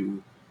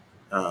to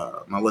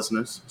my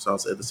listeners. So I'll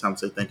say at this time,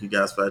 say thank you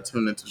guys for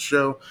tuning into the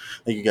show.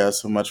 Thank you guys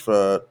so much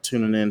for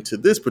tuning in to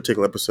this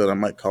particular episode. I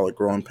might call it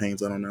Growing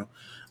Pains. I don't know.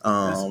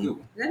 That's a good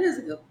one. That is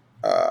a good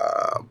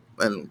one.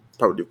 And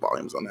probably do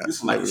volumes on that. This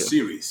is like a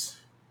series.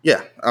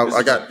 Yeah,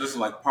 This is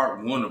like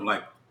part 1 of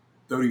like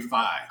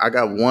 35. I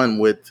got one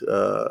with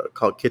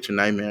called Kitchen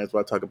Nightmares,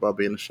 where I talk about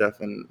being a chef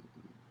and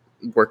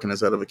working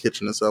inside of a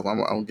kitchen and stuff.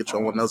 I'm gonna get you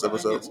on one of those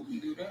episodes.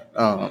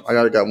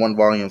 I got one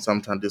volume, so I'm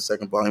trying to do a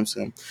second volume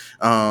soon.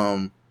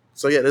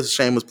 So yeah, this is a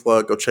shameless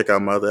plug. Go check out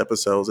my other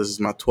episodes. This is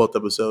my 12th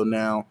episode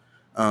now.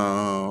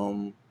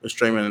 It's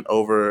streaming in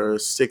over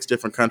 6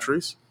 different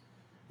countries.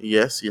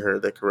 Yes, you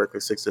heard that correctly.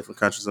 6 different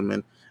countries. I'm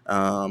in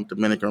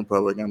Dominican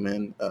Republic. I'm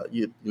in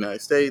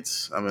United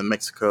States. I'm in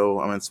Mexico.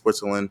 I'm in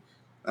Switzerland.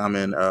 I'm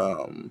in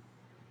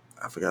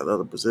I forgot the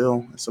other,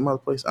 Brazil, some other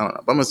place. I don't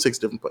know. But I'm in 6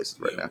 different places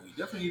right now. We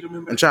definitely need to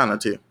remember. And China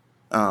too,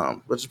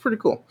 which is pretty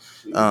cool.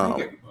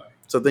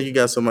 So thank you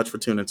guys so much for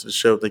tuning into the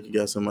show. Thank you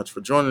guys so much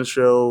for joining the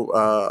show.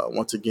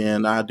 Once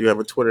again, I do have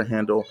a Twitter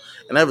handle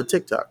and I have a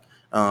TikTok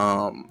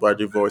where I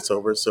do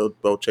voiceovers. So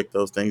both check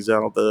those things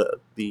out.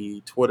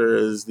 The Twitter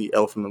is the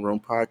Elephant in the Room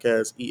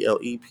Podcast,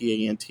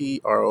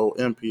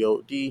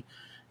 ELEPANTROMPOD.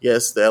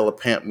 Yes, the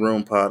Elephant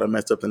Room Pod. I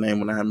messed up the name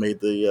when I made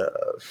the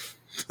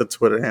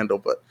Twitter handle,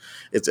 but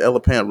it's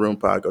Elephant Room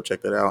Pod. Go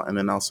check that out. And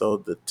then also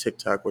the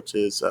TikTok, which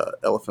is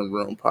Elephant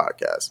Room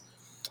Podcast.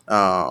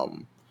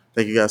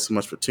 Thank you guys so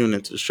much for tuning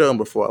into the show. And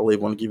before I leave,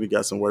 I want to give you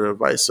guys some word of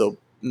advice. So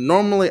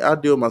normally I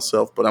do it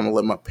myself, but I'm going to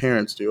let my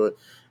parents do it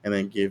and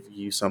then give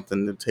you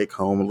something to take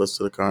home and listen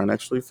to the car and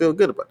actually feel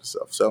good about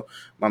yourself. So,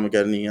 Mama,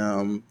 got any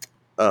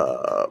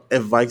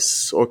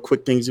advice or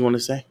quick things you want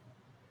to say?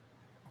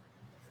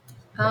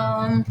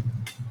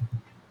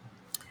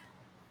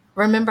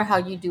 Remember, how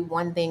you do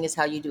one thing is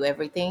how you do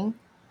everything.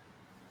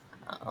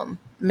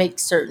 Make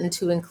certain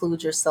to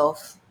include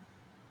yourself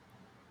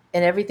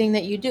in everything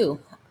that you do.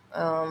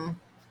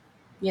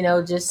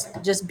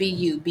 Just be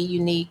you, be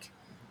unique,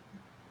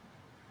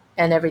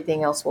 and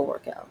everything else will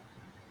work out.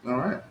 All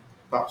right.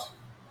 Pops.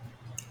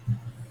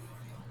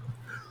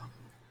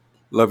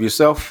 Love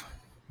yourself.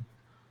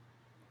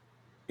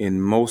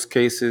 In most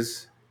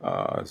cases,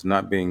 it's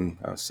not being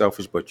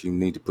selfish, but you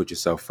need to put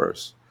yourself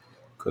first,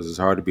 because it's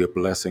hard to be a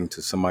blessing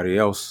to somebody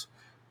else,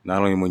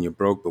 not only when you're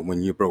broke, but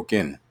when you're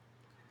broken.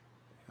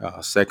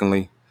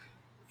 Secondly,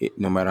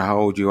 no matter how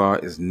old you are,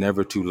 it's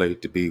never too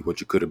late to be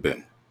what you could have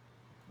been.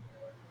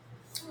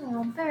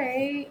 Oh,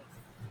 babe.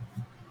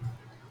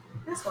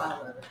 That's why I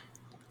love it.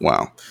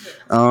 Wow.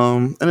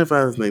 And if I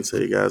have anything to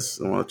say, you guys,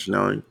 I want to let you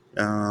know,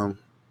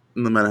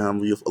 no matter how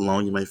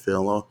alone you may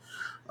feel, or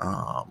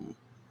how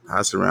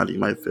surrounded you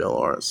might feel,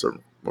 or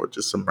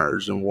just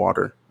submerged in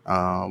water,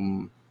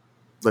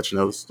 let you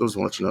know, just want to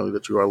let you know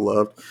that you are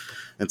loved,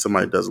 and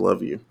somebody does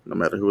love you, no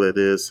matter who it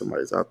is.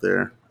 Somebody's out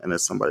there, and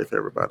it's somebody for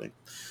everybody.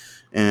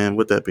 And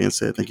with that being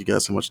said, thank you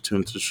guys so much for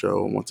tuning to the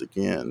show. Once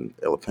again,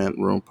 Elephant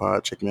Room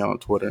Pod. Check me out on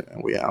Twitter,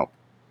 and we out.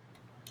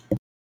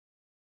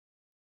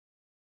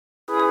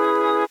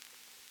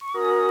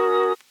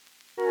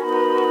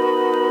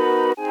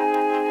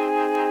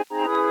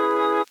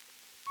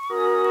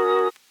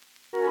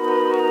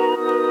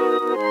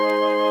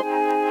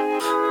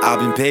 I've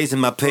been pacing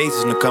my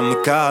paces, no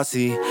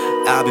kamikaze.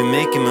 I've been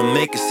making my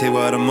makers say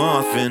what I'm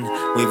offering.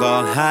 We've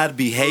all had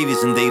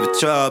behaviors and they were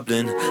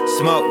troubling.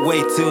 Smoke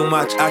way too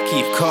much, I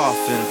keep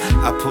coughing.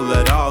 I pull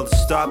out all the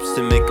stops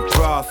to make a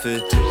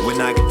profit.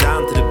 When I get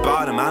down to the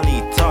bottom, I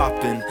need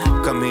topping.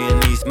 Come here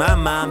and ease my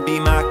mind, be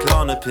my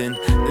clonopin.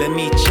 Let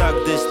me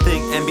chug this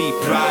thing and be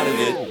proud of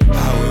it.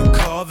 I will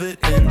carve it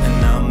in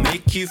and I'll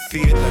make you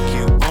feel like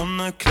you on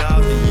the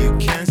cloud. And you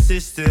can't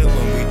sit still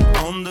when we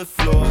on the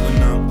floor.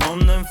 When I'm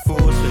on them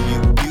fours, when you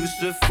use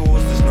the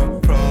force, there's no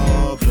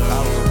problem. I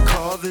will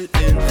carve it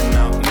in and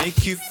I'll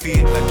make you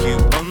feel like you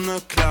on the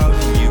cloud.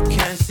 And you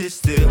can't sit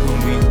still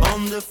when we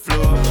on the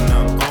floor. When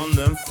I'm on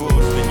them fours,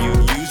 when you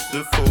use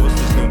the force,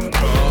 there's no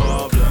problem.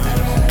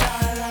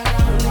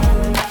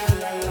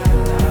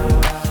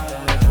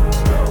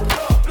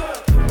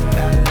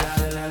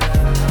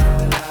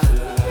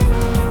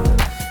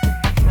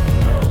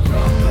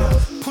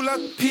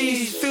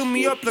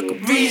 me up like a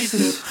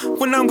Reese's.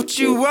 When I'm with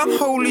you, I'm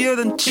holier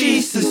than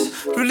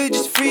Jesus.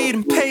 Religious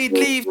freedom, paid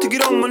leave to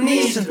get on my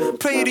knees and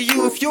pray to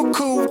you if you're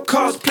cool with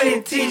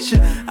cosplaying teacher.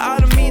 I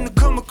don't mean to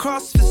come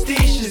across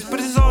facetious, but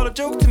it's all a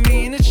joke to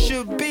me and it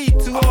should be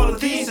to all of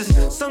these.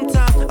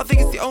 Sometimes I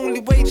think it's the only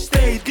way to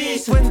stay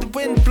decent. When the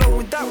wind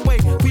blowing that way,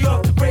 we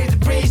ought to raise the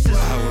breezes.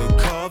 I will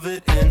carve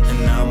it in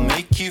and I'll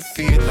make you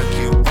feel like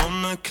you're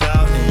on the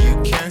cloud and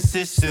you can't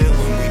sit still.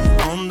 When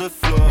we're on the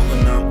floor,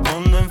 when I'm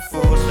on the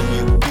force, when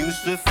you use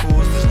the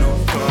force, there's no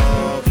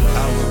problem.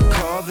 I will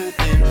carve it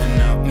in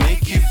and I'll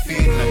make you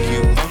feel like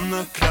you're on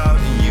the cloud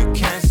and you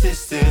can't sit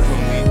still.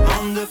 When we're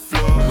on the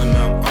floor, when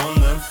I'm on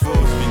the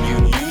force, when you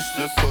use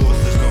the force,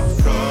 there's no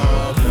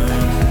problem.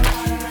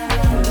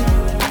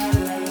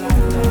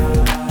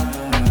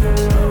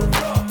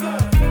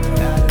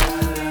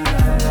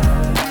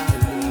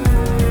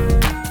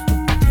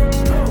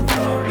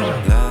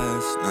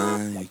 Last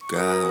night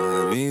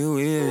got real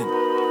weird,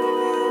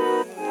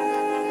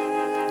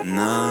 and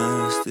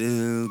I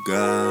still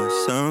got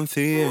some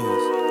fears.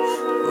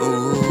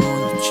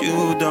 Oh, but you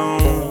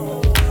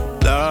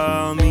don't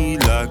love me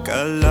like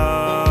I love